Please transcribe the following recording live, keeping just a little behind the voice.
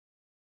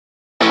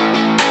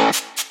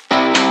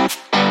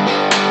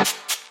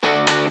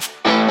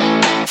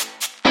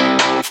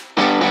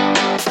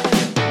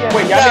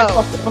didn't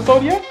start the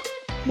episode yet?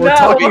 We're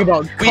talking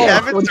about. We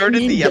haven't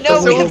started the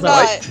episode. No, we have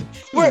not.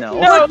 We're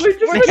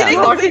getting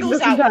the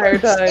wiggles out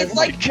first.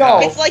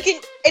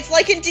 It's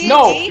like in D&D.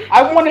 No,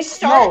 I want to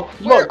start.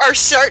 Look, our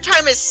start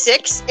time is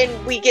 6,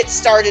 and we get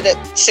started at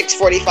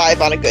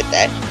 6:45 on a good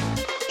day.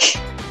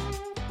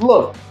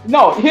 Look,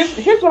 no.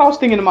 Here's what I was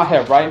thinking in my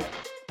head. Right,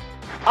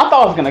 I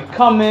thought I was gonna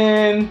come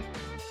in.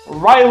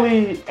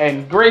 Riley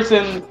and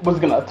Grayson was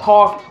gonna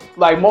talk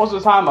like most of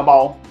the time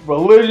about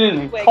religion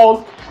and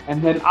cults,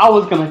 and then I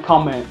was gonna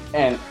come in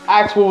and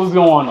ask what was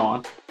going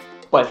on.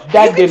 But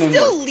that didn't work. You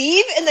can still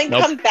leave and then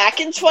come back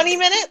in 20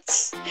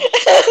 minutes.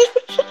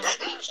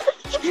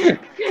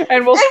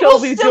 And we'll still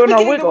be doing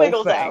our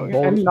wiggles thing.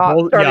 And not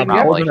starting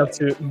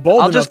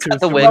I'll just cut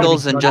the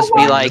wiggles and just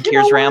be like,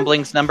 here's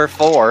Ramblings number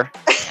 4.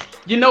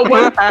 You know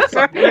what? That's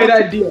a great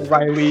idea,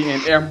 Riley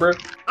and Amber.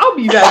 I'll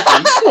be back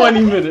in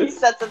 20 minutes.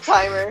 Set the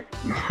timer.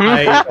 Oh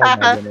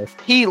my goodness.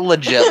 He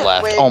legit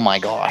left. Wait. Oh my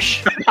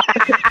gosh.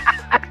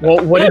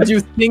 Well, what did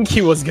you think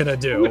he was gonna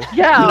do?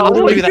 Yeah,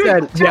 he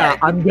said, yeah,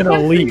 I'm gonna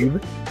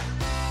leave.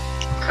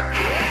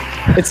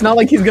 It's not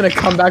like he's gonna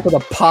come back with a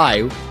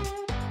pie.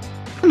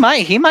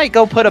 He might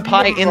go put a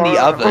pie in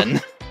the oven.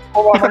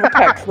 Hold on, I'm gonna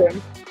text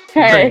him.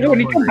 Hey,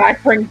 when you come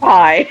back, bring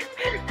pie.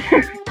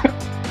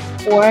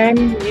 When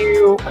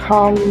you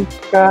come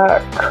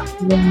back,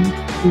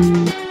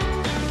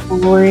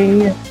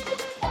 bring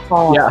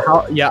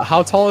pie.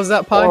 How tall is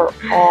that pie?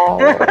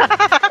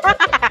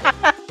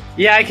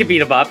 Yeah, I could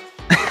beat him up.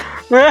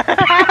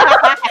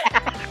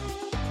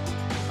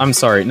 I'm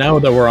sorry, now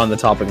that we're on the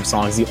topic of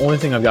songs, the only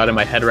thing I've got in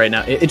my head right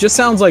now, it just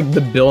sounds like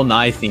the Bill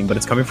Nye theme, but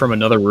it's coming from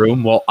another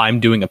room while I'm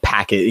doing a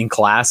packet in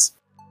class.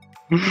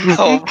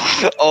 Oh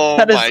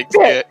That is- my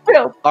god.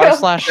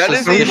 R// That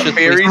is a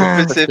very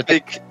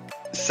specific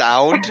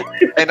sound,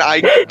 and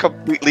I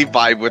completely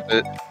vibe with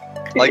it.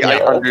 Like, I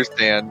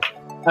understand.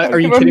 Are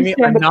you kidding me?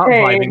 I'm not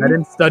vibing. I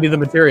didn't study the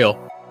material.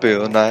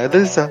 Bill Nye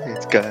the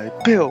Science Guy.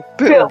 Bill.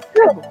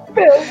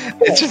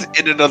 It's just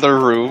in another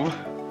room.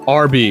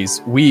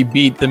 Arby's, we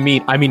beat the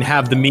meat. I mean,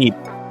 have the meat.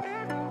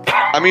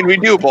 I mean, we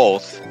do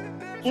both.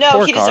 No,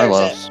 Poor he deserves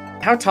Carlos.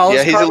 it. How tall Yeah,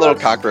 is he's Carlos? a little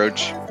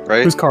cockroach,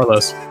 right? Who's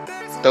Carlos?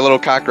 The little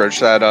cockroach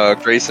that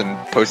Grayson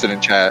posted in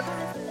chat.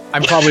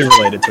 I'm probably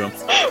related to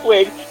him.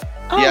 Wait.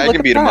 Yeah, I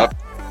can beat him up.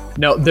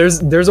 No,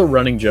 there's a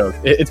running joke.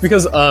 It's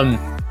because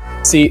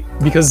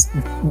because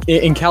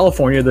in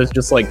California there's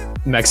just like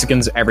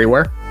Mexicans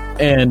everywhere,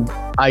 and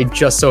I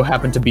just so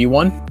happen to be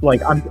one.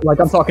 I'm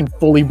talking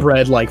fully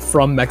bred, like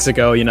from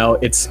Mexico. You know,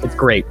 it's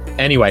great.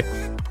 Anyway,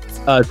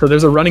 so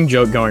there's a running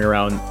joke going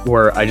around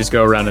where I just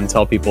go around and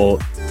tell people,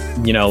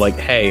 you know, like,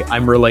 hey,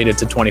 I'm related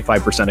to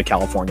 25% of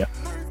California.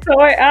 So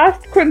I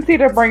asked Quincy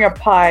to bring a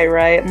pie,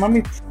 right? And let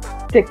me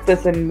stick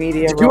this in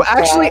media. Did you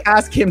actually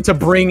ask him to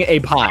bring a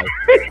pie?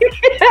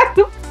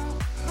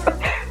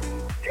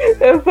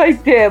 Yes, I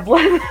did.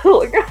 Let's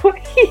look at what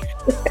he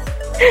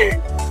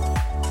said.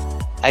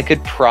 I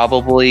could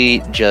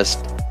probably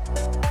just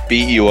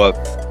Beat you up.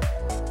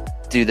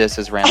 do this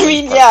as I Ramblings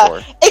mean, part yeah.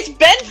 4. It's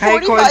been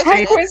 45 Hey,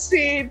 minutes.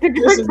 Quincy, did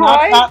you this bring is not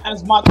pie? count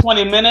as my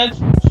 20 minutes.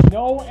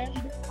 No,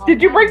 Amber.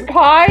 Did you bring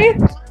pie?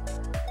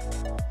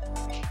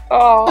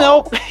 Oh,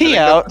 Nope, he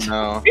out.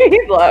 No.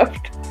 he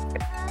left.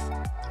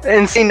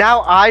 And see,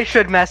 now I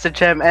should message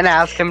him and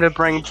ask him to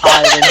bring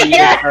pie when he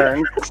Yeah.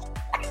 returns.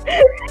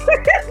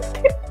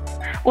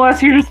 Well,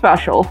 that's your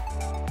special.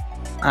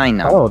 I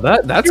know. Oh,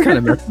 that's kind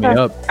of messed me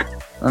up.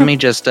 Let me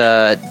just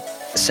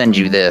send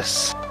you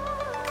this.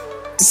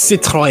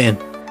 Citroën,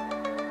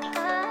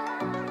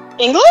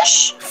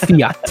 English?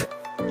 Fiat,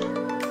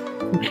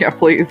 Yeah,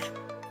 please.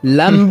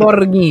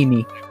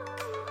 Lamborghini,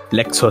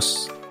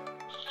 Lexus,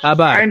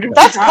 Abarth,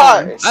 That's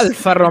cars.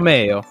 Alfa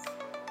Romeo,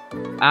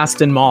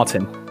 Aston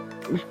Martin.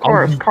 Of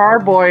course, car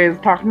boy is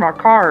talking about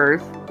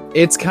cars.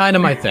 It's kind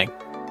of my thing.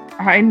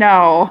 I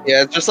know.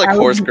 Yeah, it's just like I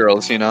horse would-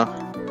 girls, you know?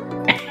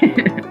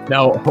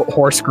 No,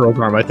 horse girls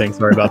are my thing.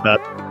 Sorry about that.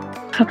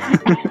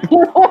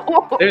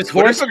 There's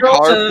What horse if a girls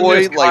car and then boy,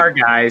 there's car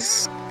like-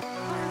 guys.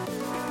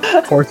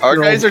 Horse Our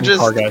girls guys are and just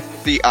car guys.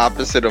 the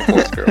opposite of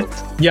horse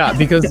girls. Yeah,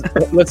 because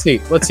let's see.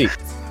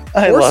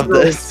 I Horse love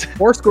girls, this.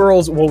 Horse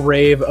girls will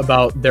rave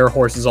about their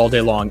horses all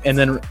day long, and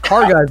then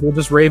car guys will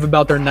just rave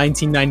about their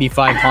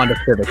 1995 Honda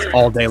Civics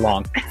all day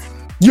long.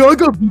 Yeah, I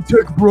got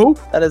VTEC, bro.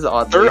 That is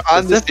odd. They're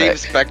on the same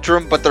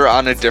spectrum, but they're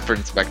on a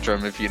different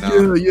spectrum, if you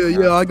know.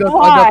 Yeah. I got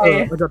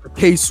Why? the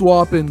K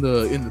swap in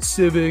the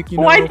Civic. You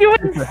know, Why do you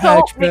it's a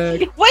insult me?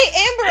 hatchback. Wait,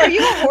 Amber, are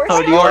you a horse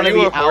Oh, do you girl? want to Are be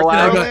you a horse And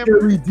I out? girl?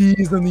 got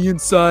LEDs on the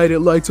inside. It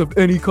lights up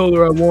any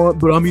color I want,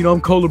 but I mean I'm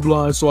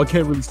colorblind, so I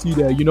can't really see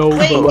that. You know.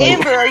 Wait, but, like,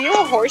 Amber, are you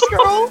a horse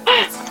girl?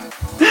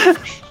 Amber?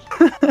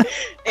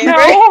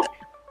 No.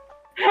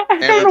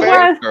 I'm And from the the horse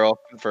west. girl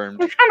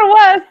confirmed. I'm from the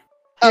west.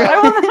 Oh.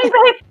 I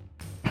wasn't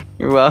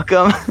You're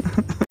welcome.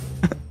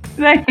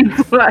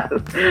 Thanks, Wes.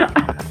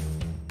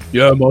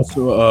 Yeah, my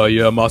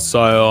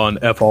Scion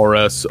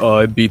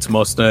FRS. It beats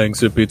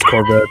Mustangs. It beats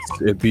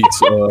Corvettes. It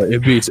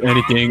beats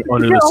anything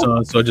under the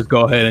sun. So just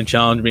go ahead and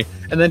challenge me.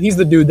 And then he's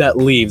the dude that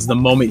leaves the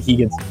moment he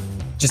gets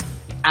just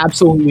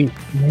absolutely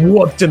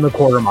whooped in the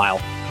quarter mile.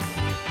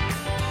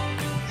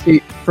 See,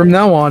 from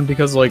now on,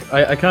 because like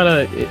I kind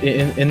of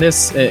in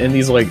these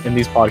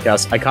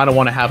podcasts, I kind of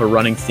want to have a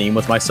running theme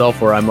with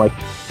myself where I'm like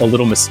a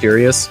little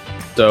mysterious.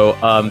 So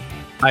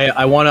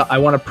I want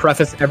to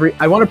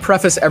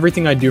preface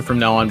everything I do from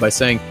now on by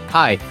saying,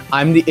 "Hi,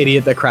 I'm the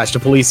idiot that crashed a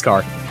police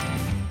car."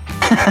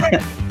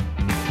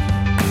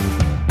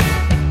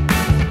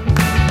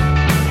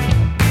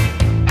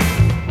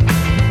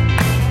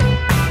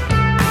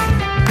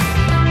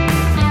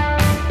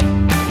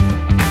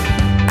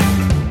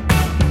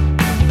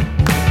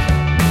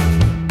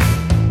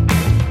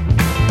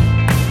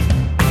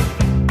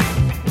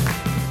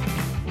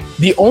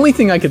 The only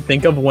thing I could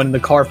think of when the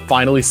car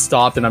finally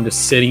stopped and I'm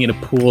just sitting in a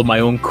pool of my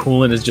own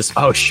coolant is just,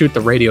 oh shoot,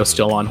 the radio's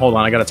still on. Hold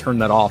on, I gotta turn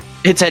that off.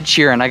 It's Ed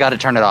Sheeran. I gotta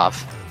turn it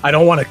off. I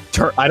don't want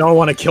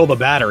to kill the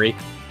battery.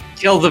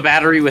 Kill the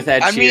battery with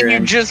Ed Sheeran. I mean,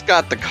 you just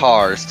got the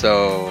car,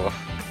 so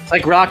it's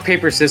like rock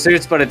paper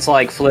scissors, but it's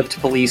like flipped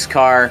police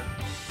car,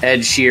 Ed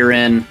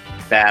Sheeran,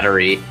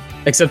 battery.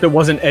 Except it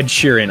wasn't Ed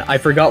Sheeran. I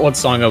forgot what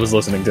song I was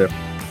listening to.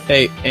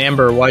 Hey,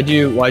 Amber, why'd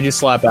you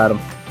slap Adam?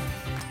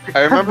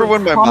 I remember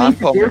when my mom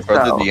called my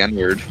brother the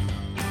N-word.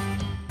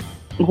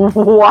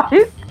 What?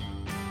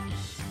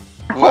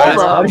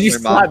 How did you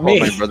slap me?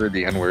 My brother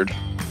the N-word.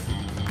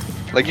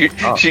 Like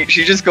she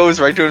just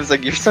goes right to him and is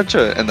like, "You're such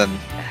a," and then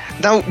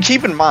now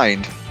keep in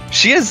mind,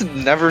 she has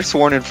never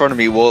sworn in front of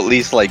me. Well, at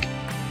least like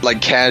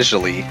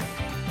casually.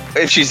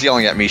 If she's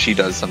yelling at me, she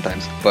does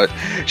sometimes, but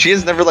she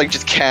has never like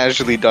just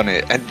casually done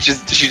it, and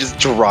she just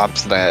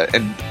drops that,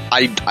 and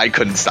I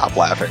couldn't stop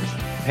laughing.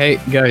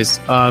 Hey guys,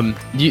 do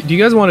you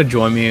guys want to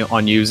join me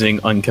on using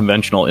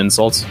unconventional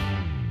insults?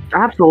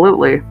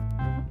 Absolutely.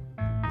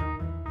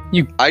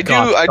 I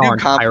do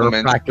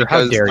compliments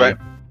because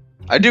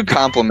I do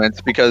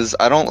compliments because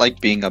I don't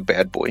like being a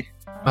bad boy.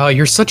 Oh,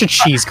 you're such a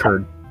cheese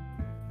curd.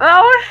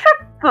 Oh,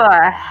 shut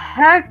the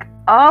heck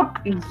up,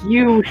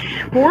 you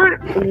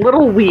short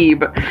little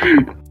weeb.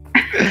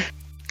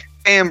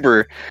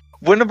 Amber,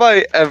 when have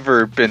I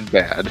ever been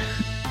bad?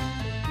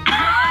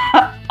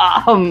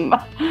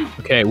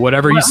 Okay,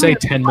 whatever you say,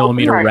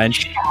 10mm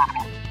wrench.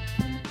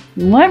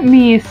 Let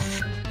me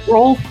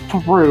scroll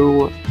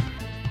through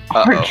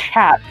our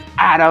chat,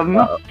 Adam.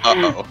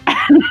 Uh-oh.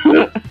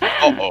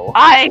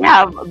 I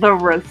have the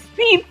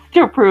receipts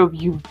to prove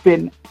you've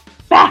been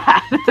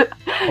bad.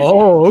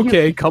 Oh,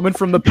 okay, coming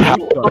from the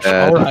past.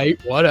 Alright,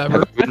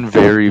 whatever. I've been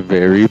very,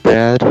 very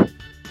bad.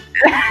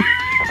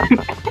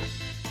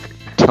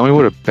 Tell me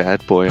what a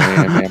bad boy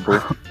I am,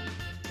 Amber.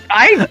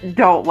 I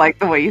don't like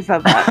the way you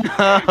said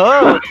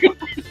that.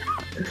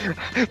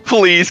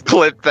 Please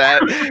clip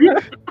that.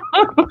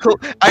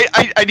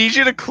 I need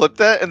you to clip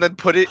that and then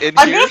put it in.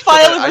 I'm gonna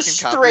file a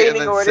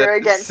restraining order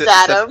against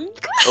Adam.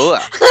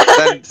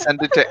 Then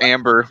send it to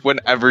Amber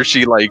whenever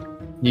she like.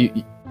 You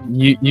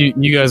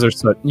guys are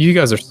such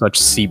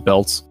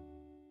seatbelts.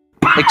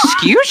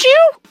 Excuse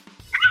you?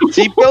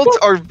 Seatbelts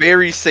are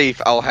very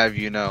safe. I'll have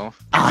you know.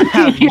 I'll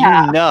have you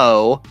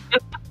know.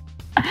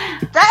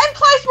 That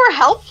implies we're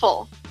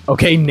helpful.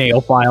 Okay,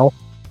 nail file.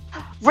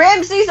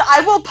 Ramses,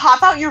 I will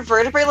pop out your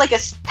vertebrae like a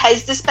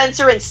Pez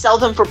dispenser and sell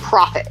them for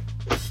profit.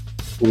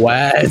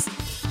 Wes.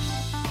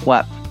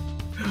 What?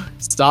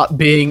 Stop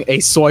being a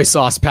soy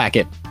sauce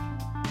packet.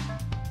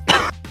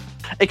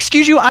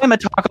 Excuse you, I'm a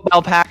Taco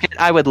Bell packet.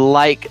 I would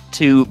like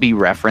to be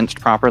referenced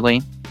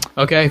properly.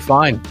 Okay,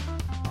 fine.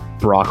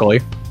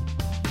 Broccoli.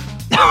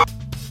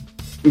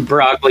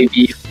 Broccoli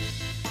beef.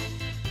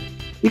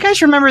 You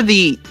guys remember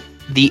the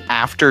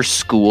After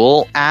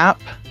School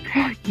app?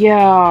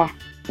 Yeah.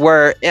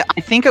 Where I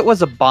think it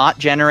was a bot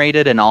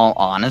generated, in all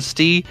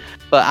honesty,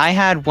 but I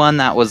had one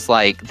that was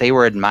like they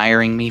were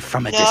admiring me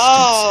from a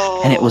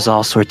distance, and it was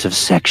all sorts of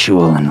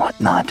sexual and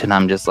whatnot. And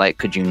I'm just like,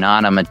 could you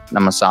not? I'm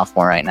a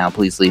sophomore right now.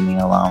 Please leave me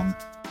alone.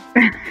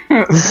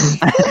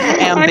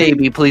 And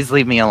baby, please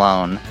leave me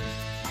alone.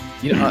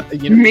 You know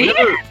me?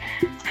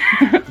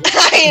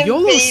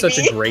 YOLO is such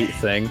a great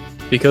thing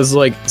because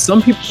like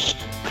some people.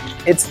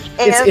 It's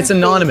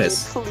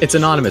anonymous. It's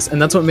anonymous,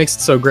 and that's what makes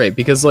it so great.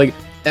 Because like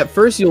at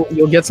first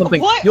you'll get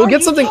something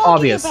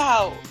obvious.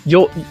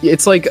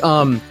 It's like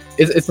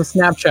it's a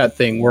Snapchat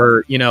thing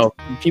where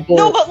people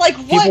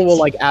will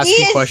like ask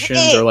you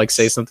questions or like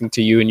say something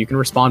to you, and you can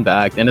respond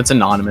back, and it's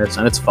anonymous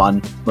and it's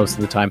fun most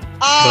of the time.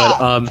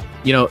 But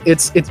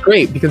it's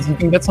great because you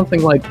can get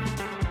something like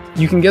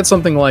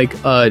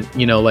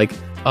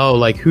oh,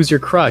 like, who's your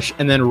crush?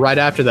 And then right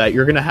after that,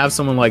 you're going to have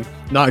someone like,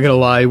 not going to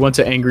lie, went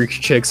to Angry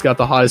Chicks, got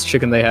the hottest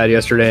chicken they had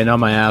yesterday, and now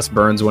my ass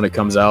burns when it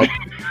comes out.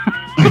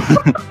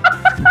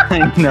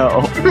 I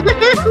know.